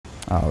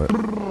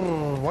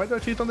Oh, why did I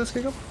cheat on this,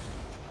 Jacob?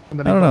 And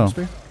then I don't know.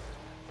 Me?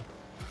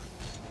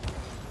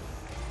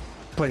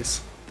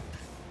 Please.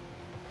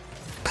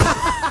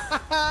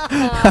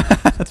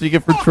 That's what you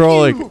get for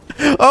trolling. You.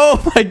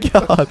 Oh my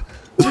god.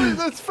 Well,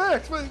 that's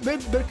facts. They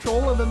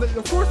troll and then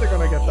of course they're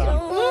gonna get that.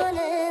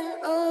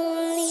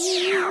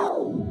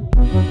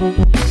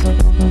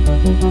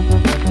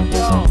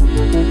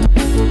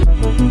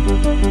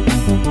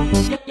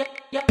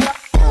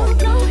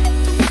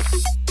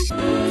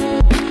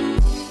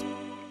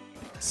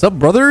 Sup,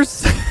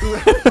 brothers?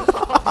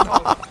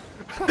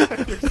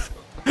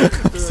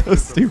 I'm so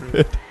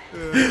stupid.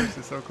 This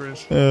is so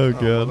cringe. Oh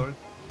god.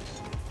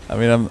 I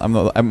mean,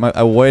 I'm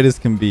white as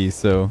can be,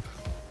 so.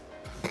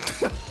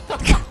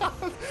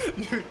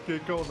 You're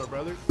cold, my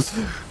brother.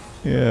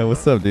 Yeah,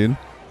 what's up, dude?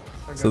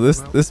 So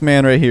this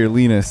man right here,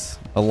 Linus,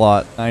 a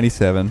lot,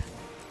 97.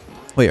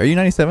 Wait, are you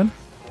 97?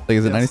 Like,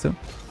 is it 97?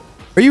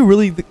 Are you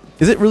really?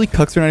 Is it really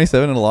Cuxer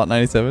 97 and a lot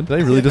 97? Did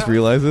I really just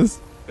realize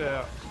this?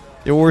 Yeah.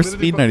 Yeah, where's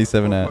Speed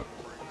 97 at?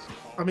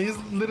 I mean, he's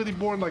literally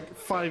born like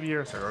 5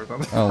 years ago or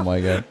something. Oh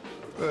my god.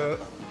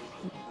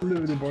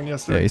 Literally born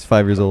yesterday. Yeah, he's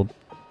 5 years old.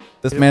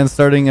 This man's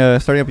starting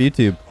up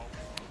YouTube.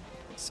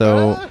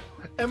 So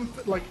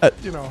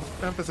you know,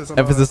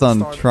 emphasis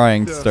on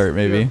trying to start,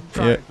 maybe.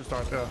 Trying to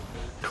start. Yeah.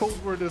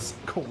 Cold word is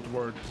cold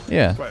word.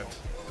 Yeah. Right.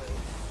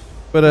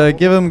 But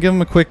give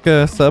him a quick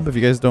sub if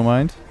you guys don't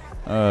mind.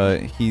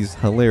 He's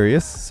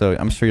hilarious, so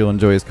I'm sure you'll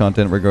enjoy his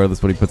content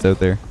regardless what he puts out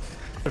there.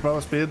 If I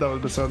was Speed, I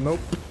would have said nope,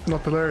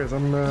 not hilarious.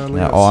 I'm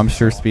yeah, oh, I'm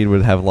sure Speed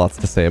would have lots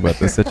to say about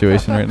this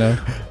situation right now.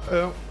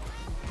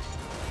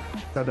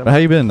 But how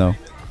you been though?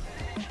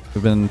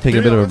 We've been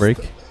taking a bit of a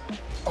break.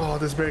 Oh,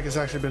 this break has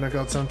actually been a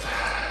godsend.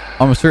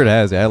 I'm sure it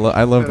has. Yeah,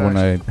 I loved when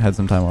I had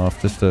some time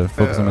off just to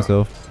focus on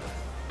myself.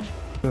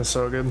 That's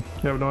so good.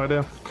 You have no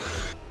idea.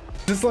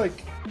 Just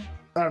like,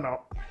 I don't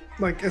know.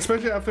 Like,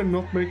 especially after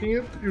not making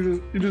it,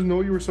 you just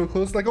know you were so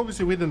close. Like,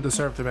 obviously we didn't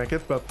deserve to make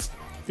it, but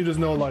you just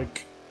know,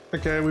 like,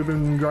 okay, we've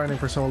been grinding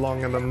for so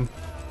long, and then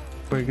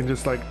we can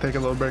just like take a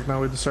little break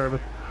now. We deserve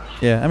it.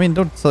 Yeah, I mean,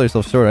 don't sell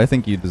yourself short. I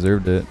think you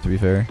deserved it, to be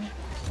fair.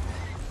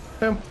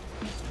 Yeah.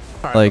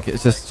 Right. Like,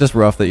 it's just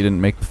rough that you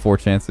didn't make the 4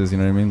 chances. You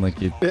know what I mean? Like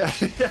you. Yeah.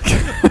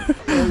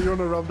 Oh, you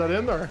wanna rub that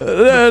in or?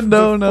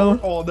 No.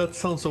 Oh, that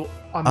sounds so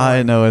annoying.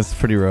 I know, it's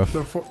pretty rough.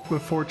 The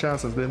 4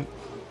 chances didn't.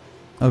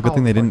 Oh, good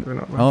thing they didn't.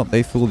 Oh,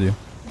 they fooled you.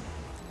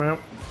 Well,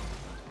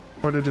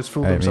 or they just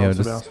fooled themselves.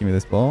 themselves. Just give me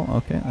this ball.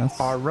 Okay, that's.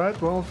 All right.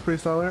 Well,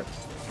 freestyle there.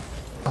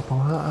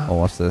 Oh,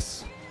 watch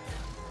this.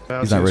 Yeah,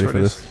 he's not ready for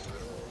this.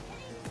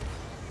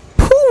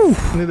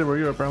 Poof! Neither were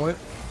you, apparently.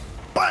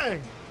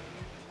 Bang!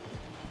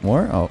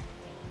 More? Oh.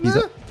 He's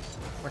up.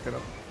 Fuck it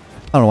up.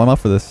 I don't know. I'm up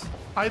for this.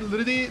 I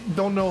literally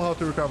don't know how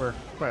to recover.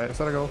 Wait, is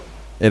that a goal?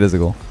 It is a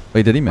goal.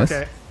 Wait, did he miss?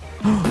 Okay.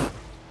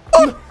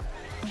 Oh!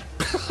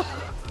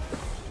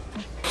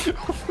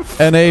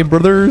 NA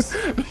brothers.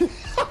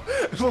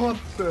 What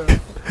the?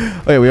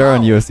 Wait, we are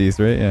on USCs,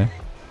 right? Yeah.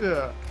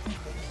 Yeah.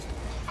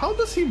 How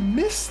does he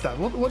miss that?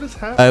 What is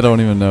happening? I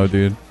don't even know,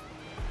 dude.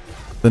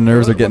 The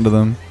nerves are getting to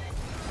them.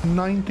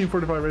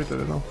 1945 rated,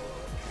 you know.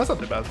 That's not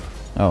too bad.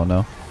 Oh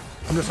no.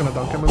 I'm just gonna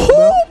dunk him a little bit.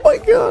 Oh my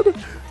god.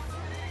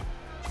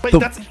 Wait,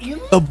 that's in?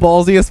 The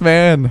ballsiest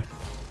man.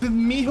 Did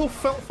Miho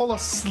fall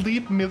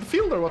asleep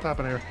midfield or what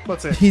happened here?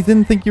 Let's see. He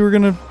didn't think you were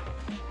gonna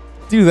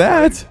do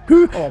that.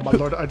 Oh my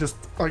lord, I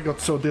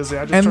got so dizzy.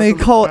 And they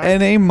call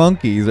NA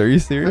monkeys. Are you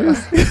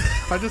serious?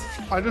 I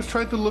just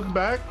tried to look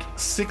back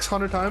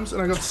 600 times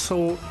and I got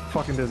so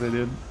fucking dizzy,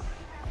 dude.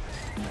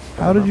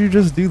 How did you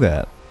just do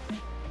that?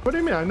 What do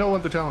you mean? I know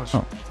what the challenge.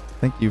 Oh,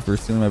 thank you for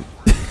stealing my.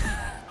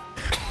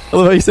 I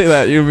love how you say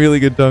that. You really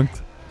good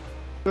dunked.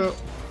 Oh,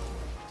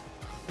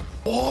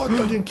 I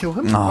didn't kill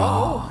him.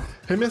 Oh.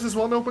 He misses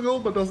one open goal,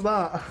 but does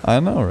that. I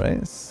know, right?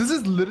 This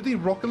is literally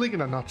Rocket League in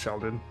a nutshell,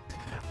 dude.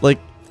 Like,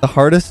 the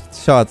hardest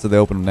shots are the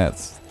open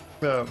nets.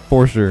 Yeah.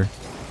 For sure.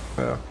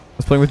 Yeah. I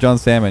was playing with John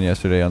Salmon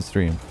yesterday on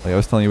stream. Like, I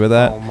was telling you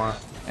about that. Oh my.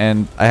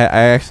 And I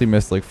actually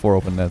missed like 4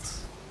 open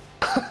nets.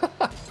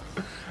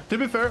 To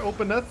be fair,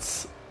 open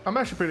nets, I'm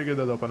actually pretty good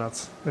at open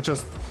nets. It's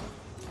just,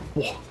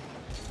 whoa.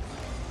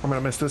 I'm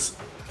gonna miss this.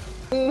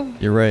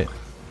 You're right.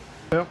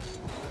 Yep.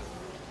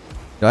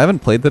 I haven't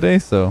played today,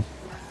 so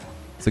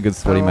it's a good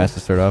sweaty match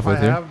to start off with.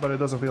 I here. have, but it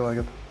doesn't feel like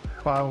it.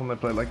 Well, I only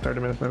played like 30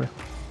 minutes maybe.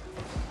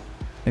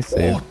 Nice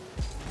save. Oh.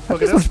 How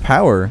so much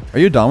power? Are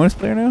you a Dominus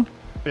player now?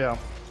 Yeah.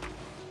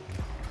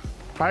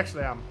 I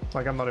actually am.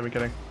 Like, I'm not even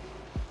kidding.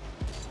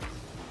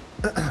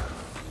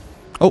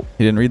 Oh,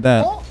 he didn't read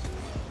that. Oh.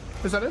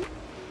 Is that it?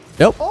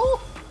 Yep.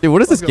 Oh. Dude,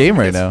 what is this game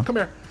right now? Come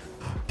here.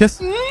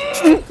 Kiss. No.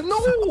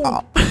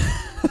 Oh.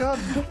 God.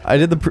 I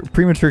did the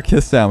premature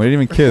kiss sound. We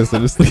didn't even kiss. I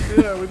just.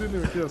 Yeah, we didn't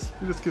even kiss.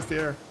 We just kissed the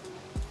air.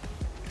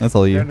 That's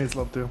all you. Air needs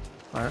love too.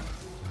 All right.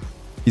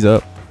 He's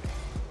up.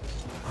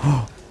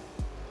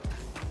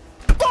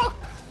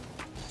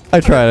 I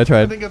tried. I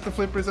didn't get the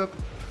flip reset.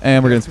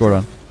 And we're getting scored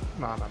on.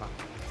 No.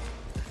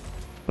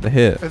 What a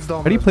hit. It's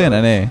How do you play on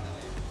NA?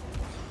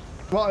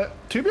 Well,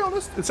 to be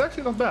honest, it's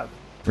actually not bad.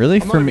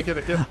 Really? I'm For not me, even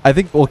kidding. Yeah. I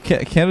think, well,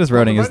 Canada's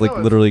routing right is like now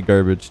it's- literally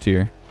garbage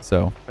tier.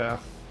 So Yeah.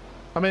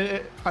 I mean,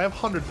 I have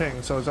 100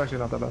 ping, so it's actually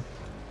not that bad.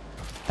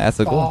 that's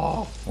a goal.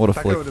 Oh, What a that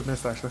guy flick. would have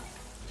missed actually.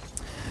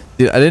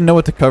 Dude, I didn't know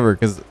what to cover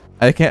because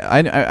I can't.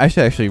 I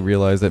should actually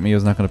realize that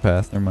Mio's not going to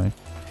pass. Never mind.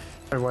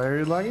 Wait, why are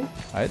you lagging?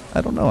 I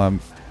don't know.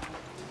 I'm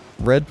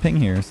red ping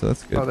here, so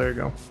that's good. Oh, there you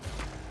go.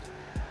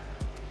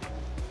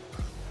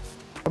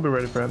 I'll be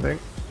ready for anything.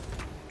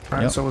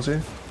 Alright, Yep. so we'll see.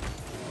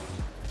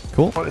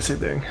 Cool. What is he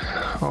doing?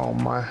 Oh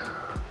my.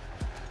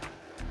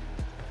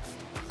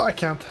 I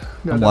can't.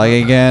 I'm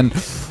lagging again.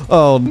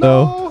 Oh no.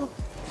 No!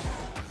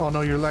 Oh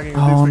no, you're lagging.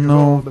 Oh, These no.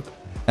 a little bit.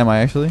 Am I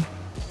actually?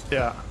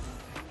 Yeah.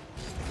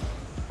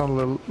 Not a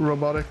little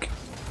robotic.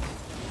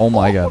 Oh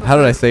my Oh, god. what How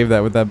did is I it? save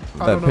that with that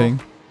don't know.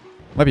 ping?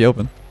 Might be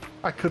open.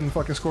 I couldn't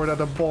fucking score that.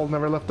 The ball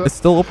never left it. It's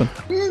still open.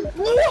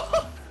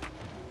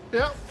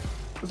 Yeah.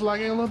 It's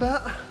lagging a little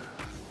bit.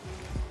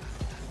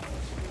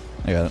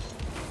 I got it.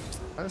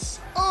 Nice.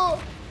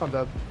 Oh! I'm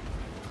dead.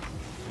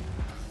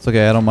 It's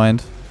okay. I don't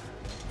mind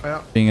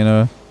Yeah. being in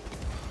a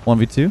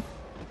 1v2.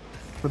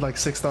 With like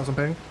 6,000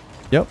 ping.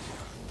 Yep.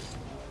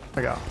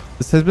 I got.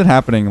 This has been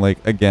happening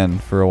like again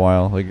for a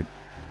while. Like,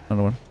 I don't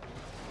know.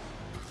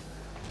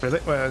 Really?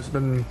 Well, it's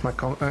been my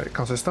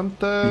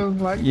consistent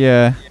lag.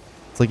 Yeah.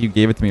 It's like you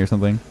gave it to me or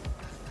something.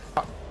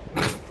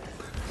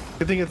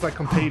 I think it's like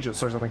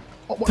contagious or something.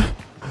 Oh, what?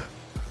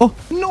 Oh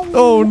No!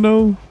 Oh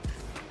no.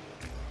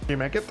 Can you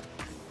make it?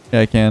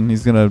 Yeah, I can.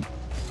 He's gonna.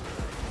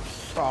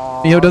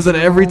 Oh, Mio does it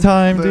every no.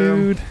 time, Damn.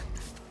 dude.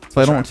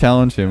 So I don't Sure.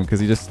 challenge him because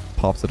he just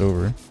pops it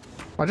over.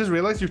 I just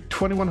realized you're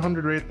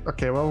 2100 rate.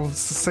 Okay, well,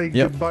 say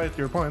Yep. goodbye to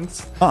your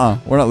points.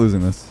 We're not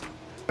losing this.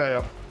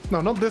 Yeah. No,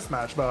 not this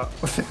match, but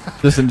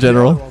Just in the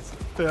general. other ones.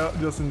 Yeah,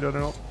 just in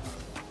general.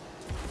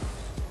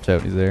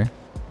 Shout, he's there.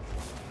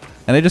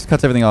 And it just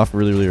cuts everything off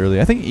really, really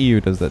early. I think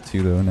EU does that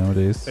too, though,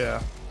 nowadays.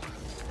 Yeah.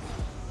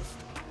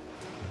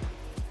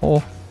 Oh.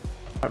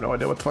 I have no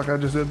idea what the fuck I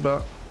just did,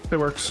 but it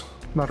works.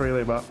 Not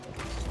really, but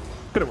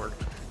could have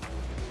worked.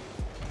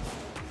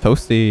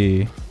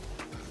 Toasty.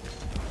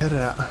 Hit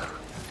it.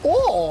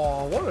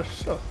 Oh, what a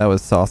shot. That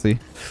was saucy.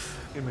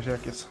 Give me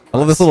jackets. I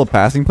love this little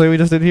passing play we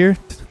just did here.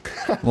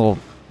 A little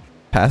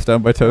pass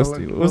down by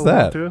Toasty. What was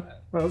that? That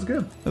was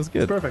good. That was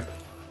good. Perfect.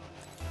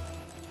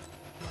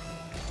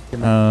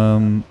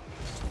 I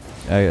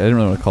didn't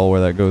really want to call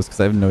where that goes because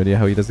I have no idea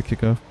how he does the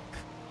kickoff.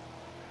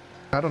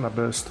 I don't have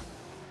boost.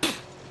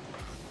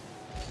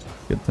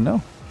 Good to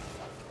know.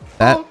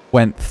 That Oh.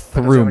 went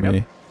through Again.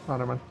 me. Oh,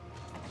 never mind.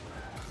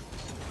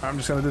 I'm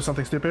just gonna do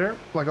something stupid here,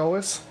 like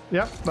always.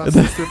 Yeah, that's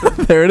stupid.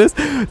 There it is.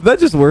 Did that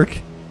just work?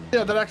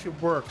 Yeah, that actually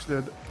works,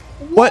 dude.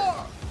 What?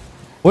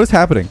 What is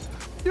happening?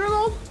 You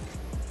know?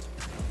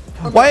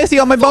 Why is he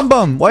on my bum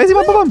bum? Why is he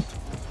on my bum bum?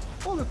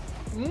 Hold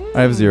it.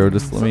 I have zero.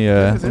 Just let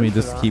me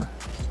just keep.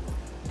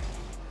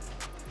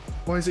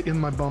 Why is it in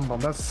my bum bum?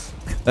 That's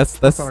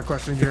That's not a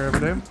question you hear every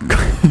day.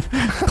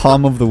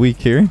 calm of the week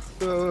here.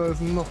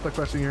 It's not a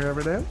question you hear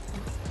every day.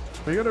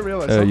 But you gotta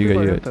realize Oh, some you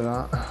people got- are you into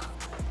that.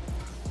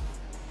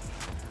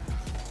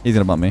 He's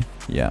gonna bump me.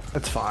 Yeah.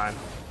 It's fine.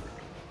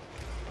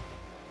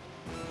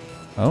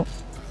 Oh.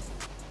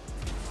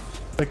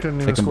 They couldn't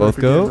They even can score both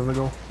if you gave go. them the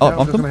goal. Oh, yeah,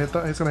 bumped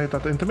him? he's gonna hit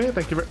that into me.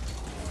 Thank you very.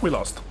 We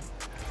lost.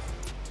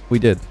 We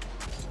did.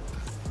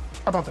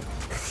 I bumped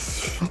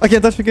him. I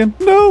can't touch again.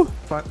 No.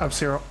 Fine. I have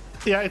zero.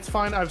 Yeah, it's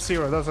fine. I have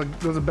zero. That's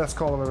the best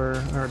call I've ever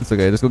heard. It's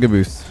okay. Just go get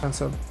boost. And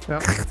so, yeah.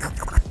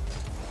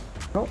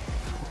 Oh,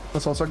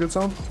 that's also a good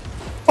sound.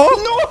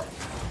 Oh no!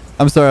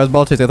 I'm sorry. I was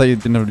ball chasing. I thought you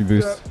didn't have any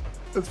boost.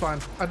 Yeah, it's fine.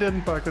 I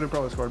didn't, but I could have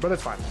probably scored. But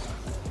it's fine.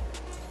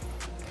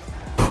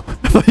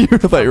 I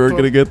thought you were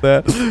gonna get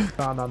that.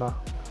 No.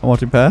 I'm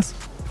watching pass.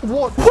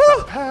 What?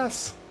 The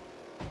pass?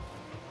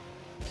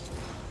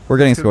 We're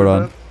getting scored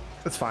on.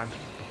 It's fine.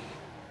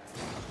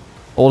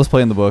 Oldest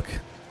play in the book.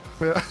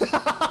 Yeah.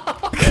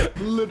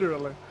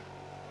 Literally.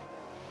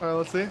 Alright,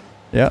 let's see.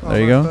 Yeah, Oh,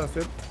 there you go. that's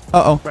it.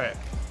 Uh oh.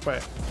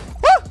 Wait.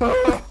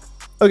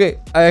 Okay,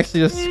 I actually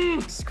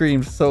just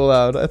screamed so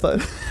loud. I thought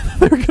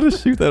they were gonna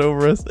shoot that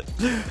over us.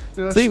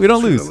 Yeah, See, we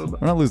don't shoot a lose. little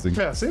bit. We're not losing.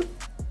 Yeah, see?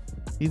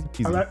 Easy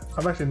peasy.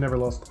 I've actually never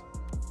lost.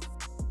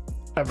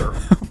 Ever.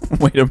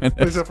 Wait a minute.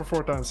 Except for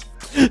 4 times.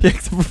 Yeah,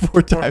 except for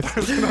 4 times.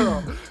 4 times in a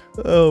row.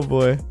 Oh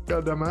boy.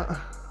 God damn it.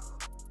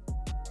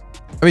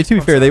 I mean, to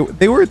be fair,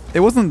 it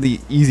wasn't the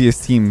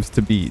easiest teams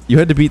to beat. You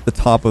had to beat the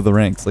top of the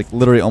ranks, like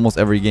literally almost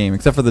every game,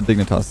 except for the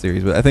Dignitas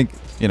series. But I think,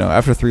 you know,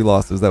 after 3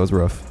 losses, that was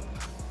rough.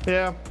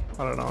 Yeah,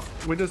 I don't know.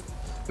 We just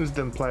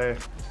didn't play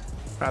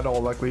at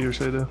all like we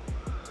usually do.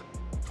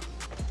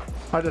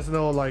 I just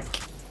know, like...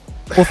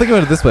 Well, think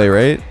about it this way,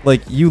 right?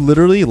 Like, you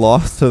literally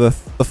lost to the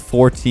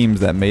 4 teams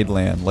that made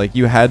LAN. Like,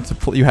 you had to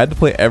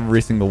play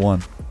every single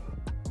one.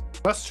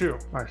 That's true,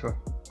 actually.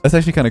 That's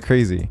actually kind of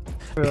crazy.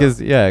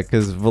 Yeah.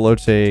 Because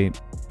Veloce,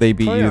 they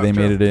beat you, they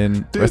made it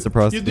in Dude,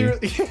 reciprocity.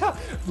 Yeah,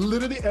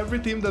 literally every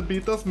team that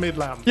beat us made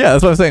LAN. Yeah,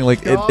 that's what I'm saying.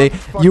 Like,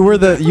 you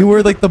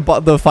were like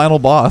the final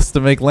boss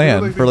to make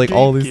LAN like for the like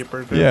all these.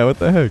 gatekeeper, dude. Yeah, what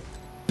the heck?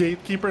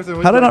 Gatekeepers.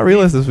 And How did I not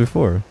realize this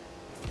before?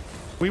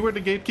 We were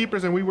the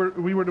gatekeepers, and we were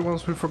the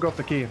ones who forgot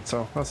the key.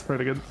 So that's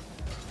pretty good.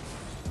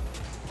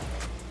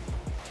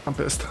 I'm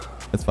pissed.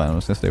 It's fine. I'm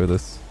just gonna stay with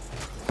this.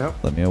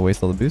 Yep. Let me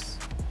waste all the boosts.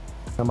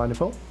 Am I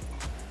full?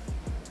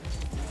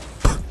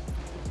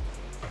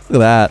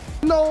 Look at that.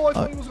 No, I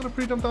thought he was gonna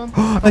pre-jump down.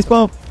 Nice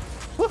bump.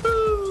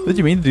 Woohoo! Did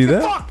you mean to do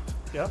that? Fucked.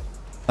 Yeah.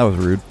 That was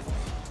rude.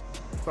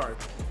 Sorry.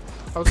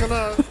 I was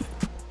gonna.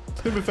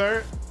 To be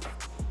fair.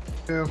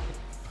 Yeah.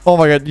 Oh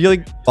my god, you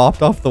like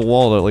bopped off the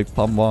wall to like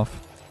pop him off.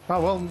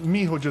 Oh well,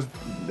 Miho just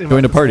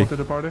Joined a party. To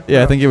the party.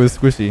 Yeah, I think it was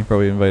Squishy.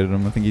 Probably invited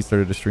him. I think he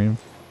started to stream.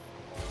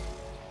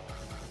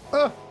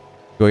 Go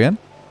again?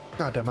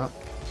 God damn it.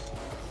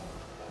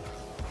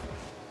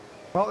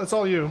 Well, it's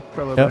all you,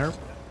 brother. Yep.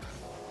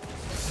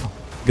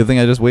 Good thing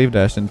I just wave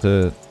dashed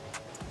into.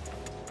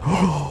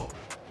 I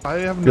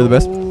have You're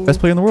the best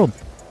player in the world.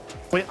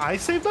 Wait, I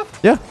saved that?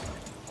 Yeah.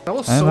 That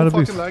was I so know how to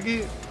fucking boost.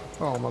 laggy.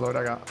 Oh my lord,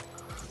 I got.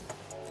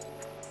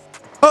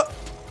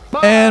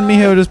 And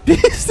Miho just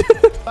pieced.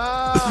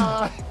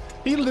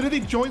 He literally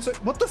joins.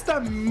 What does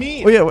that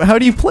mean? Oh yeah, how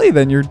do you play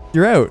then?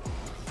 You're out.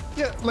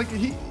 Yeah, like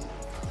he.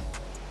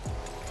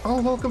 Oh,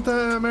 welcome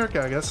to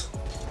America, I guess.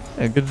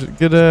 Yeah,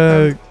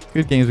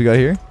 good games we got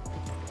here.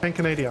 And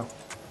Canada.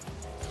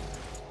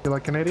 You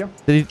like Canada?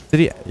 Did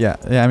he? Yeah.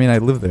 I mean, I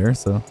live there,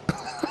 so.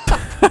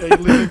 Yeah, you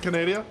live in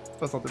Canada?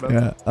 That's not too bad.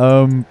 Yeah.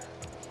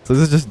 So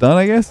this is just done,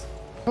 I guess.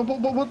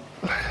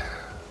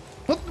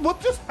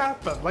 What just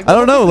happened? Like, I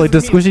don't know. Like,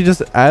 does this mean? Squishy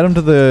just add him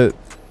to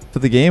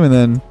the game and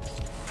then?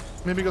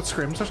 Maybe got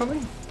scrims or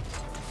something?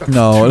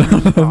 No, Oh,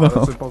 no.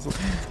 that's impossible.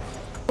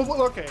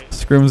 Okay.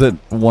 Scrims at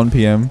 1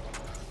 p.m.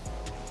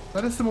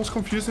 That is the most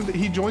confusing thing.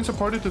 He joins a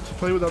party to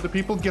play with other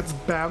people, gets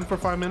banned for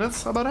 5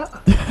 minutes. How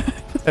about that?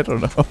 I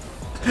don't know.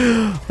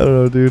 I don't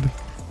know, dude.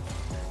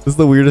 This is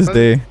the weirdest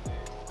day.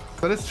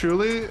 That is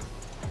truly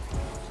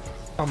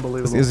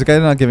unbelievable. Is the guy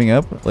not giving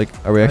up? Like,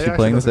 are we actually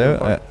playing this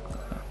out?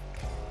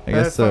 I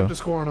guess so. Time to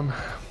score on him.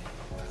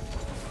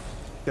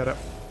 Get it.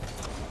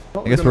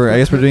 Well, I guess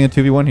we're doing a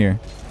 2v1 here.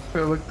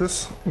 Here, look at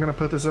this. I'm gonna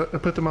put this.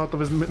 Put him out of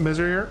his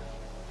misery here.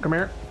 Come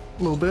here,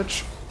 little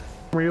bitch.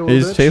 Come here, Are little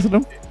you bitch. just chasing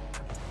him?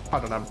 I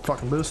don't have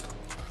fucking boost.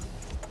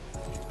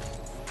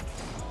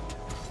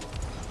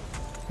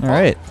 All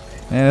right,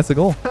 and that's a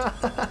goal.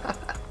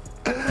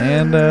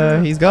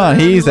 And he's gone.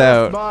 He's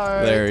out.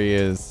 Bye. There he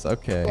is.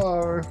 Okay.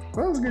 That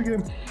was a good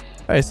game.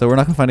 All right, so we're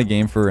not gonna find a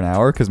game for an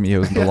hour because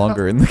Miho's no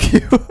longer in the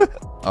queue.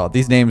 Oh,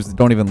 these names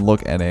don't even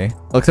look NA.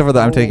 Oh, except for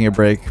that, I'm taking a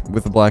break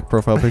with a black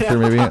profile picture,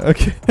 maybe.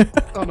 Okay.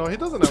 Oh no, he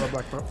doesn't have a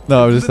black bro.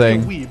 No, I was just He's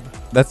a saying. weeb.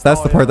 That's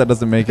the part that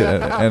doesn't make it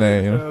NA. You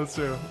know? Yeah, that's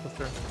true. That's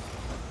true.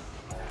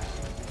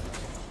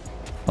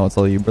 Oh, it's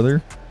all you,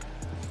 brother.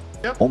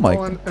 Yep. Oh my.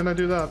 And I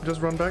do that.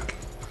 Just run back.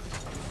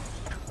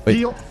 Wait.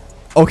 Heal.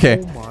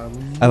 Okay. Oh my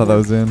I thought that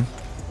was in.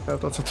 Yeah,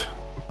 that's it.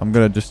 I'm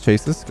gonna just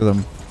chase this because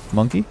I'm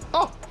monkey.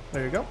 Oh,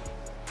 there you go.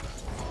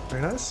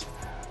 Very nice.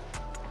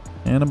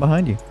 And I'm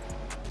behind you.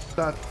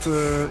 That,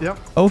 yeah.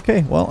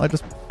 Okay, well, I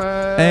just...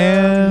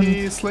 And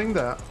he slinged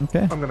that.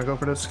 Okay. I'm gonna go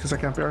for this because I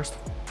can't be arsed.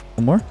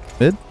 One more.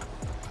 Mid.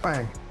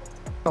 Bang.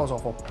 That was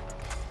awful.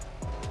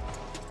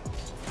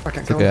 I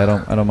can't It's okay,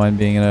 I don't mind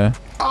being in a...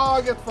 Oh,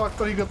 I get fucked,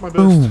 but he got my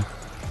boost. Boom.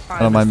 I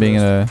don't mind being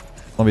in a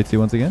 1v2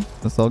 once again.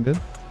 That's all good.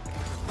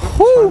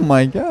 Oh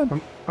my god.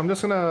 I'm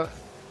just gonna...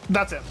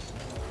 That's it.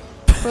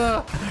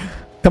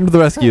 Come to the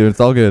rescue. It's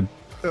all good.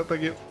 Yeah,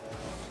 thank you.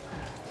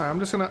 I'm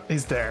just gonna...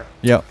 He's there.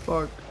 Yep.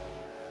 Fuck.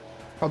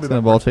 I'll be It's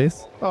gonna back. ball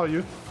chase. Oh,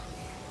 you.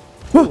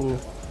 Woo.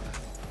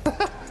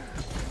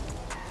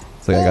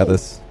 It's like I got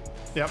this.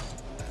 Yep.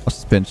 Watch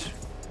this pinch.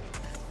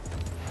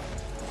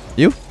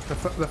 You?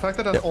 The fact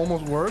that that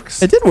almost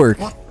works. It did work.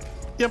 What?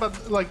 Yeah,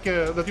 but like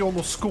that you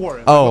almost score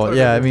it. Oh, Like,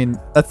 yeah, I mean,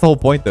 that's the whole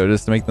point though,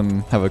 just to make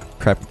them have a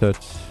crappy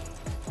touch.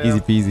 Yeah. Easy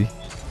peasy.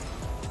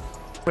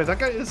 Wait, that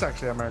guy is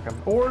actually American.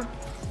 Or...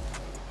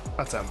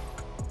 That's him.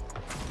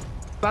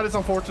 That is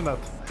unfortunate.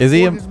 Is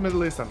he? Or he's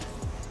Middle Eastern.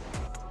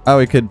 Oh,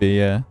 it could be,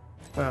 yeah.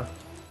 Yeah.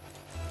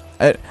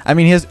 I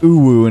mean, he has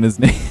Uwu in his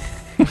name.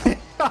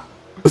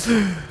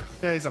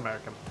 Yeah, he's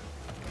American.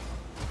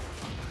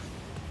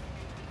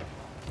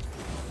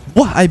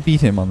 What? I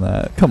beat him on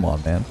that. Come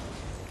on, man.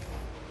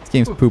 This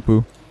game's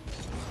poo-poo.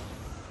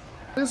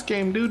 This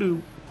game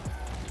doo-doo.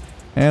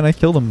 And I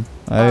killed him.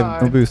 I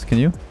have no boost. Can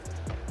you?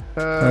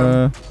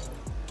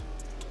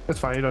 It's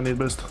fine, you don't need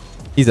boost.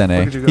 He's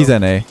NA. He's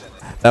NA.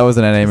 That was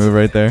an NA move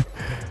right there.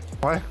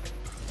 Why?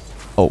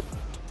 Oh.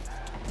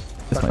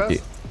 This Back might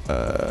be...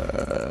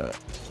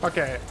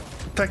 Okay.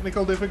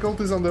 Technical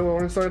difficulties on the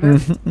orange side here.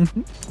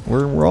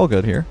 We're all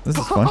good here. This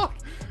is fun.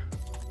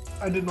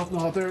 I did not know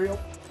how to aerial.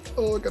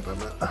 Oh, god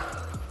damn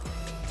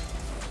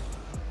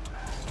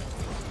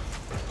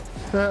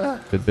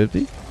it. Good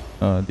 50.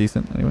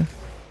 Decent anyway.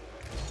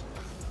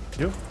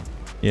 You?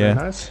 Yeah.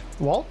 Very nice.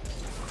 Wall?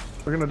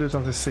 We're gonna do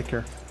something sick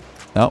here.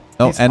 No,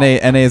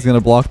 NA is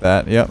gonna block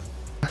that. Yep.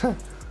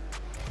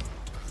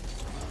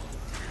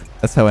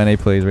 That's how NA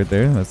plays right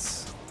there.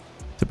 That's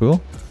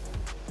typical.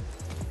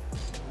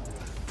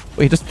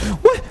 Wait, just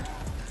what?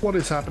 What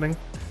is happening?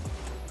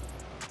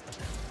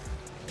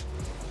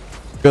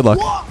 Good luck.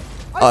 What?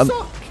 I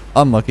suck.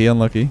 Unlucky,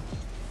 unlucky.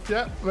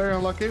 Yeah, very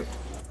unlucky.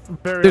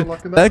 Very Dude,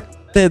 unlucky.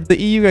 the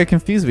EU guy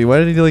confused me. Why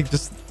did he like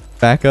just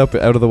back up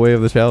out of the way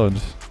of the challenge?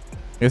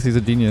 I guess he's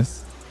a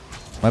genius.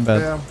 My bad.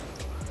 Yeah.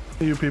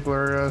 EU people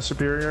are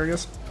superior, I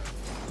guess.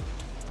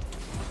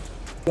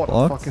 What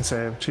Blocked? a fucking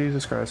save.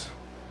 Jesus Christ.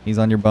 He's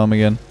on your bum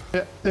again.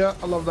 Yeah,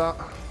 I love that.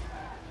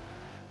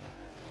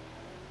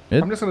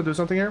 Mid? I'm just gonna do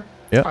something here.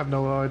 Yeah. I have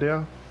no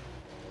idea.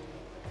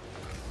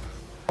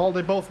 Oh,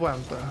 they both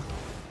went.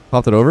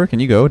 Popped it over. Can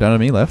you go down to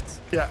me left?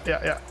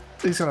 Yeah.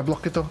 He's gonna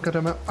block it though. God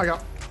damn it.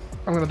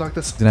 I'm gonna dunk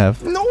this. He's gonna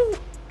have. No!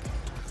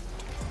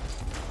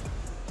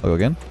 I'll go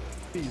again.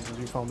 Jesus,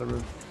 you found the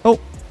room. Oh,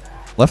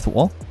 left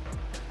wall.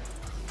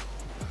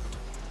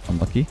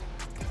 Unlucky.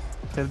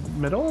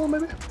 Middle,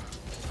 maybe?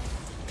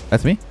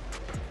 That's me.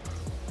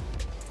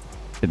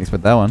 Didn't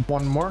expect that one.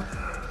 One more.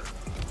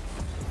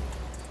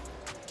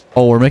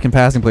 Oh, we're making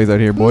passing plays out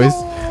here, boys.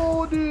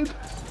 No, dude.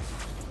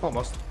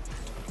 Almost.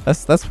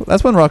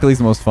 That's when Rocket League's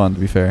the most fun, to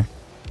be fair.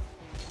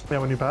 Yeah,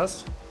 when you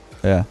pass?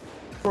 Yeah.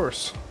 Of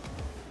course.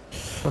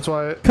 That's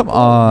why. Come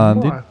on,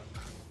 why? dude.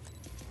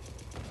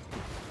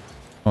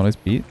 Oh, nice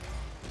beat.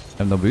 I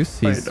have no boost.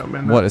 He's.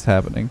 Wait, What is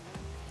happening?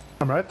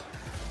 I'm right.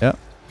 Yeah.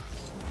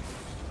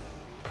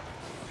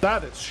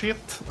 That is shit.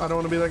 I don't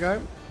want to be that guy.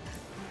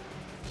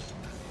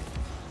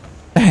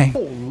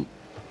 Dang.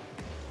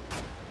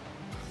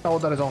 Oh,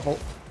 that is awful.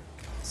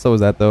 So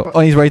is that though. Oh,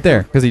 he's right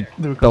there because he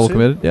Do we double see?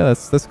 committed. Yeah,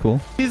 that's cool.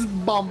 He's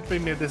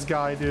bumping me, this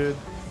guy, dude.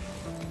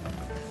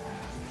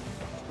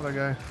 What a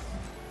guy.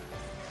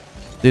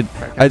 Dude,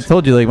 I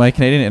told you like my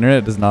Canadian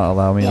internet does not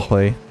allow me to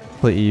play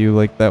EU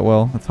like that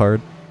well. It's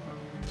hard.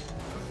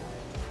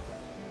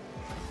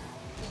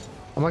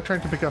 I'm like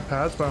trying to pick up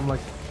pads, but I'm like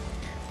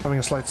having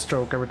a slight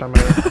stroke every time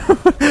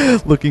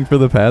I. Looking for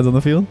the pads on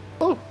the field.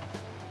 Oh!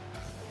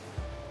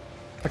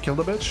 I killed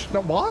a bitch.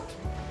 No, what?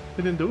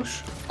 He didn't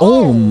douche.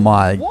 Oh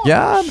my what?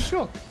 god. Shit. Give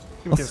me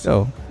a Let's kiss.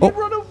 go. You Oh,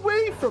 run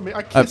away from me.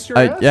 I kissed your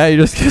ass. yeah, you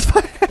just kissed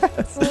my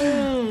ass.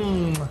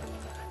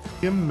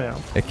 You man.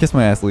 Yeah, kiss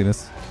my ass,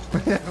 Linus.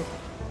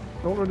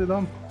 Already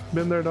done.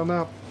 Been there, done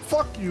that.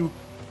 Fuck you.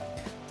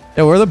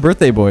 Yeah, we're the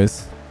birthday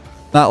boys.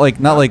 Not like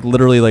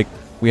literally like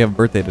we have a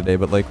birthday today,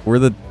 but like we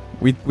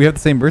have the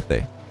same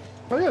birthday.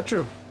 Oh yeah,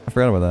 true. I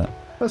forgot about that.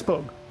 Let's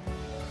poke.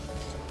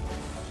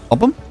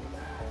 Bump him?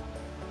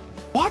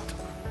 What?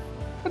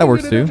 That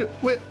works too.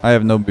 Wait. I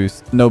have no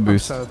boost. No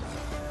boost.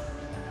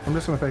 I'm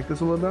just gonna fake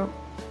this a little bit.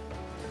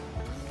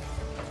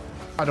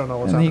 I don't know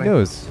what's And happening. he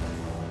goes.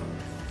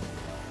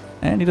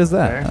 And he does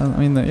that. Okay. I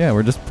mean, yeah,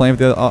 we're just playing with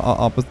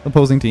the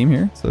opposing team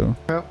here, so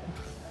Yeah.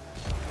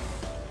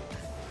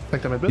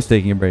 Take the mid he's boost.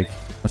 taking a break.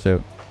 Watch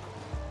out.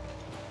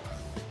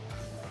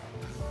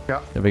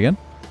 Yeah. Have again?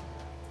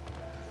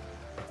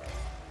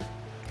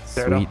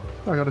 There Sweet.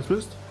 I got his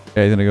boost.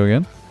 Yeah, he's gonna go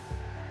again.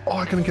 Oh,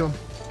 I couldn't kill him.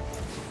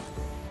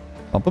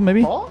 Bump him,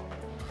 maybe? Oh?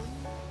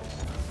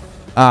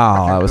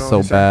 Oh, that go was so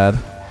any bad.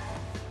 We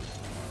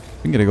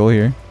can get a goal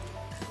here.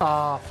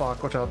 Ah,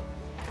 fuck. Watch out.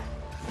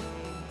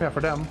 Yeah,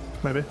 for them,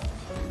 maybe.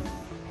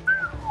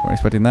 Weren't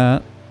expecting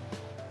that.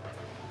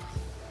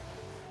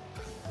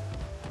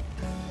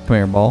 Come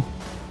here, ball.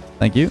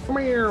 Thank you. Come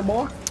here,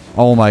 boy.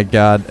 Oh my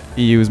god.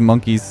 EU's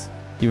monkeys.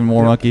 Even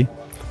more Yep. monkey.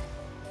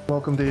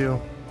 Welcome to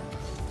you,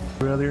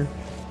 brother.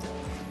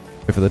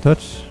 Wait for the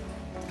touch.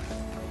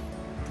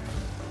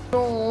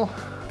 Oh,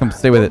 Come,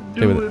 stay with it. don't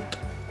Stay with do it.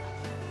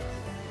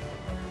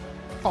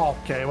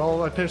 Okay,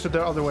 well, I pitched it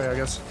the other way, I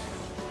guess.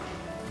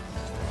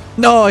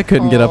 No, I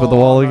couldn't get up at the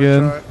wall nice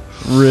again. try.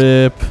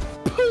 Rip.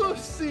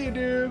 Pussy,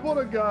 dude. What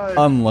a guy.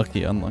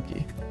 Unlucky,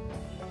 unlucky.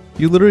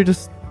 You literally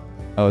just...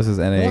 Oh, this is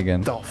NA what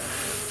again. the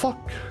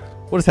fuck?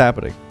 What is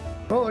happening?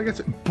 Well, I guess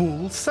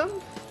Bullsen?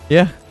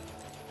 Yeah.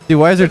 Dude,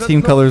 why is their Is that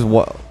team not- colors...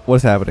 What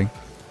is happening?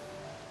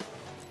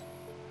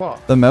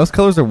 What? The mouse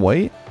colors are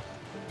white?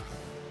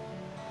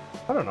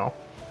 I don't know.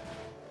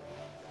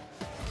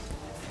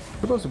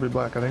 Supposed to be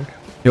black, I think.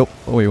 Yep.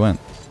 Oh, he went.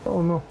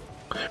 Oh no.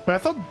 But I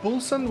thought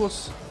Bullsen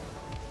was...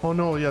 Oh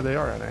no, yeah, they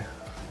are NA.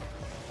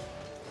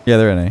 Yeah,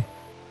 they're NA.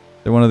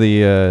 They're one of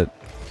the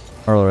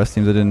RLRS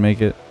teams that didn't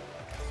make it.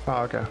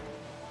 Ah, okay.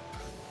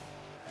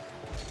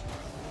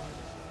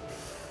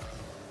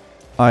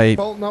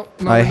 Well, no, I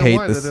we know hate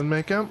why this. They didn't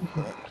make it.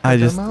 I Check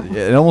just... them out.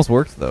 It almost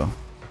worked, though.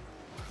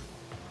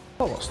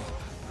 Almost.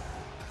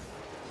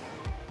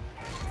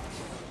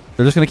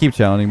 They're just going to keep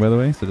challenging, by the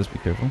way, so just be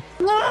careful.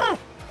 Oh.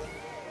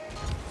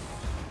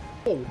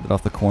 Get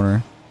off the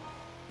corner.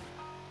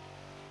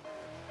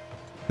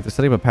 They're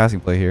setting up a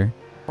passing play here.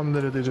 I'm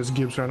literally just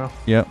Gibbs right now.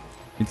 Yep.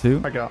 Me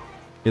too. I got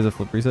He has a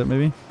flip reset,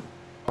 maybe?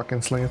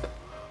 fucking sling it.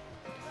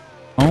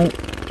 Oh,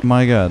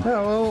 my God.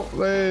 Yeah, well,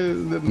 they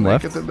didn't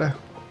Left? make it, did they?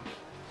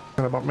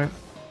 What about me?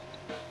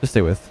 Just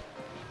stay with.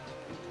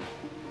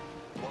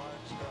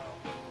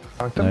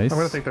 Dunked them. Nice. I'm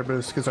gonna take their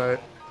boost because I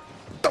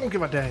don't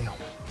give a damn.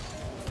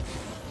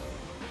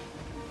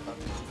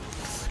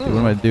 Dude, what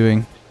am I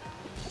doing?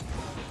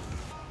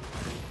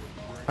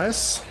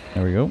 Nice.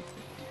 There we go.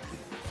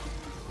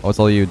 Oh, it's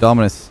all you.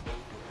 Dominus.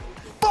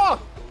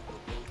 Fuck!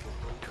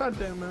 God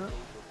damn it.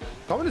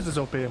 Dominus is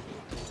OP.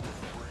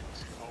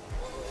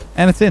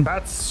 And it's in.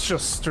 That's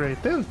just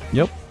straight in.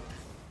 Yep.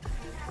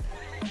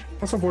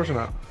 That's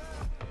unfortunate.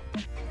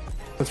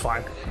 It's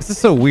fine. This is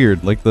so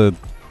weird. Like the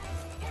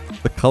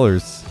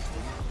colors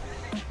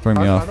throwing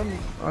me off.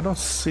 I don't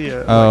see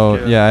it. Oh,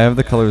 like, yeah, I have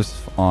the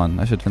colors on.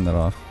 I should turn that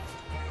off.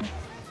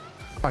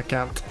 I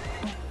can't.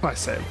 I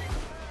save.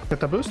 Get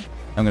that boost?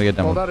 I'm gonna get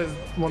done. Well, that is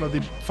one of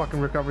the fucking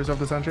recoveries of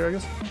the century, I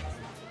guess.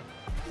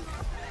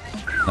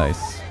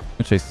 Nice. I'm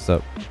gonna chase this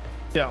up.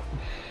 Yeah.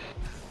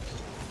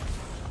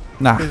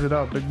 Nah. Chase it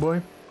out, big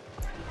boy.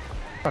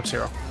 That's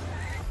 0.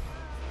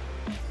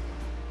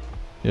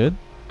 Good.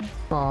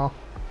 Aw.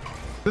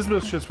 This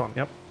boost shit's fun,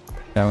 yep.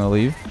 Yeah, I'm gonna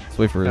leave. Let's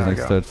wait for his There we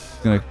next go.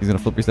 touch. He's gonna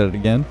flip reset it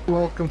again.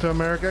 Welcome to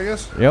America, I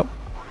guess. Yep.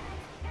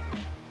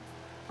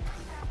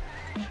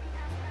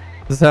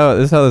 This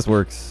is how this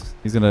works.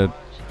 He's gonna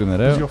boom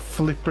that Is out. your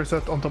flip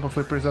reset on top of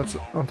flip resets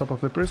on top of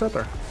flip reset,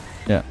 or?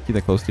 Yeah, keep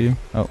that close to you.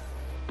 Oh,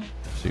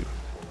 shoot.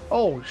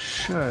 Oh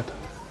shit.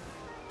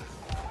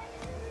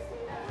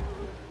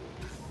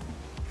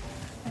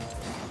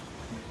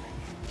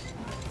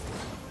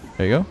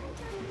 There you go.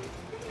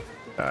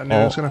 I knew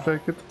I was gonna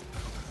fake it.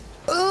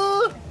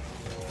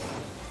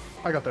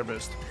 I got their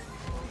boost.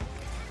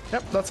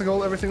 Yep, that's a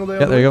goal every single day.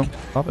 Yeah, there you go.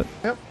 Pop it.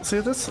 Yep, see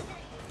this?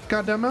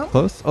 Goddamn out.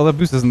 Close. Oh, that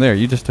boost isn't there.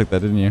 You just took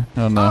that, didn't you? I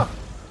don't know. Ah.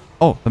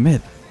 Oh, the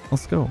mid.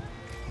 Let's go.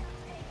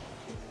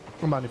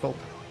 Manifold.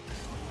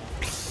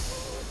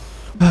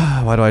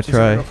 Why do I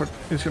try?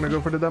 He's gonna go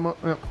for the demo.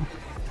 Yep.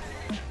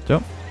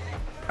 Jump.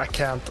 I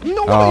can't.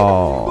 No,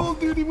 Oh.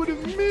 dude, he would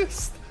have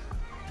missed.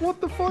 What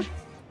the fuck?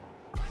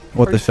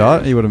 What, Are the you shot?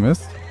 serious? He would have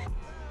missed?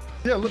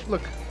 Yeah,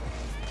 look.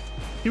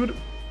 He would.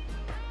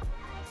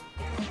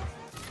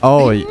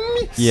 Oh, he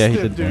missed yeah, he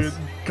it, did dude. miss.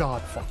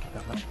 God fucking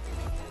damn it.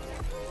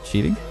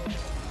 Cheating?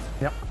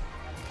 Yep.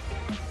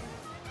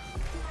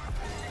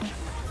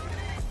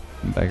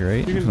 Back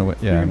right? You can,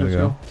 Yeah, I'm gonna just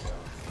go.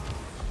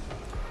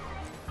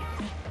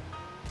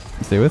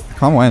 Stay with?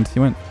 Calm went. He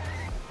went.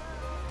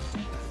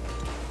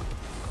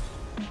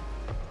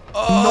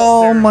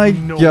 Oh my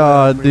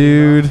god,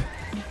 dude.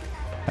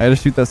 I had to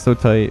shoot that so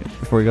tight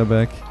before he got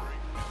back.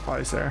 Oh,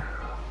 he's there.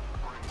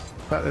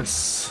 That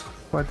is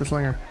quite the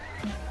slinger.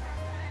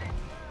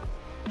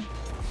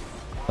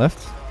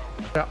 Left?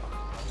 Yeah.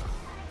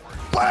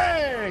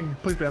 Bang!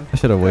 Please, Ben. I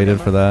should have waited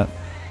for that.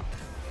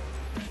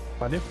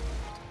 Find you.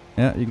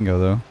 Yeah, you can go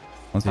though.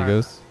 Once he Alright.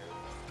 goes.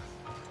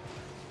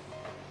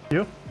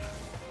 You.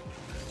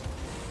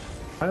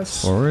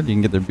 Nice. Forward, you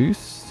can get their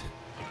boost.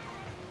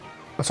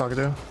 That's all I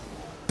can do.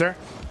 There.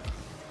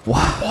 Wow.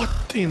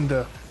 What in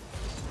the...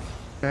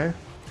 Okay.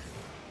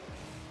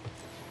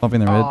 Pumping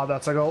the mid. Ah,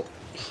 that's a goal.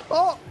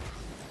 Oh!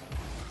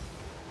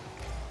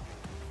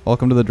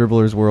 Welcome to the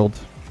dribbler's world.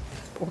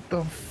 What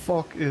the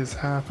fuck is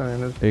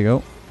happening? There you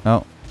go.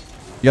 Oh.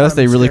 You gotta I'm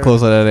stay really scared.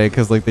 close at A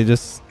because like they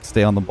just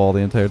stay on the ball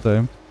the entire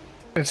time.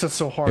 It's just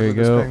so hard There you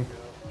with go. this thing.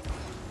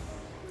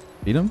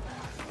 Beat him?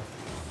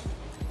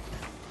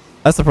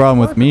 That's the problem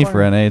with Fine, me fine.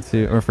 for NA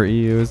too, or for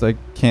EU, is I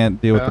can't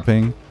deal with the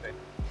ping.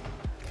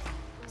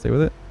 Stay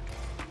with it.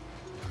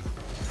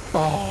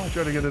 Oh, I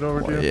tried to get it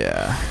over to you.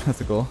 Yeah,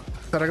 that's a goal.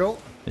 Is that a goal?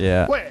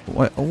 Yeah. Wait.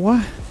 What?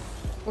 What?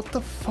 What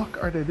the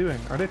fuck are they doing?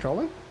 Are they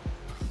trolling?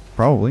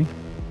 Probably.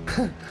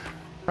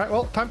 Alright,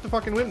 well, time to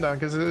fucking win then,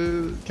 because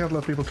can't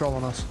let people troll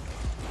on us.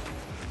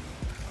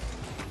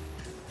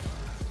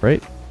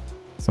 Right?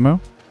 Somehow?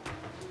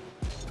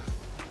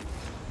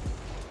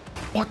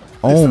 What?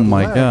 Oh is that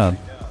my lag? god.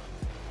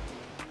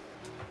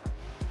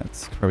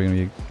 That's probably gonna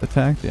be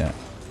attacked, yeah.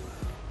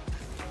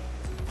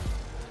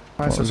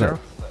 Nice, What was zero.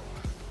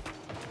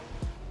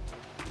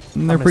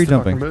 And I they're missed the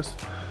fucking pre-jumping. boost.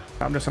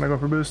 I'm just gonna go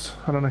for boost.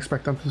 I don't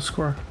expect them to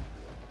score.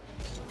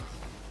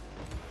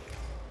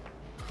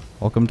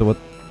 Welcome to what?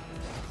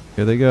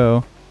 Here they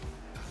go.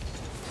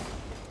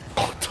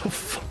 What the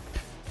fuck?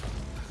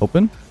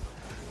 Open?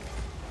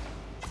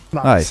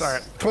 Nice. Nice.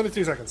 Alright,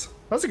 22 seconds.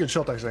 That's a good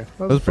shot, actually.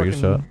 That was a pretty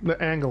good fucking-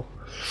 The angle.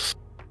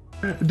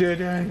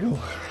 The angle.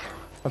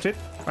 That's it?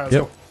 Alright, let's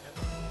Yep.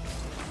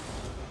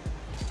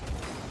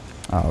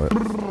 Oh,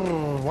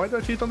 go. Why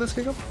did I cheat on this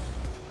kick up?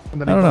 And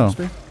then I he don't bumped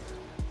know. me.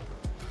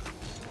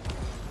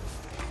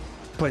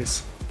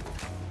 Please.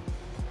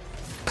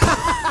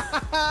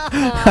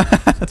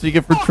 that's what you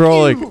get for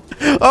trolling. you!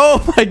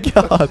 Oh my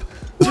god.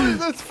 Well,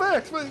 that's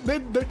facts, but they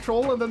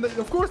troll and then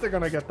of course they're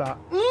gonna get that.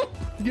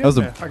 That was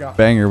I a got.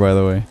 banger, by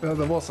the way.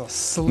 That was a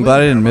slinger. I'm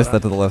glad I didn't miss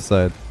about that to the left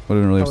side. Would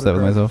have been really That upset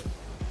with would've myself.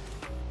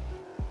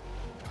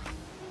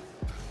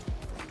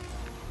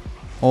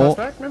 Pass Oh,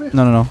 back, maybe?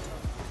 no, no, no.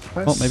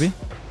 Nice. Oh, maybe.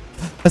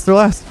 That's their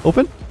last.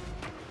 Open.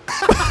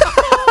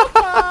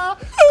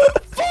 Fuck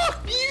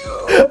you!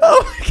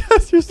 Oh my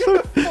gosh,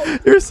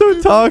 you're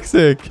so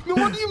toxic. No,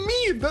 what do you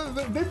mean?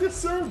 They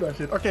deserve that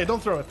shit. Okay,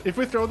 don't throw it. If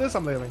we throw this,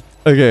 I'm leaving.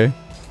 Okay.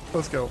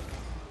 Let's go.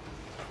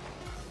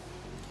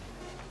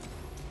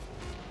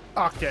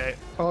 Okay.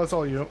 Oh, it's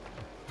all you.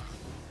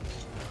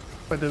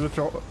 I did we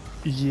throw.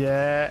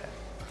 Yeah.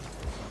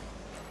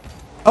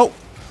 Oh,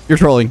 you're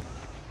trolling.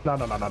 No.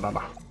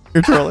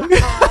 You're trolling.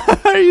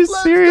 Are you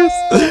Let's serious?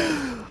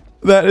 go!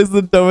 That is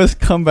the dumbest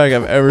comeback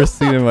I've ever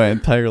seen in my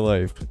entire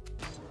life.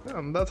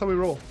 That's how we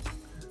roll.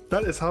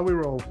 That is how we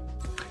roll.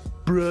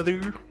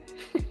 Brother.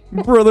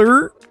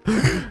 Brother. I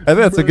think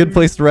that's a good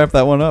place to wrap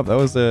that one up. That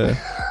was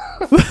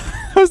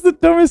that was the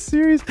dumbest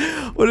series.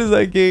 What is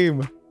that game?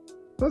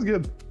 That was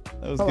good.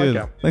 That was good.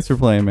 Like Thanks for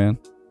playing, man.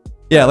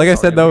 Yeah, like I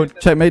said though,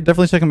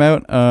 definitely check them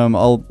out.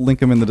 I'll link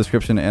them in the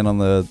description and on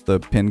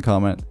the pinned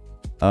comment.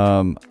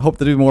 Hope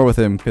to do more with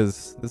him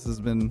because this has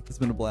been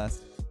a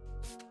blast.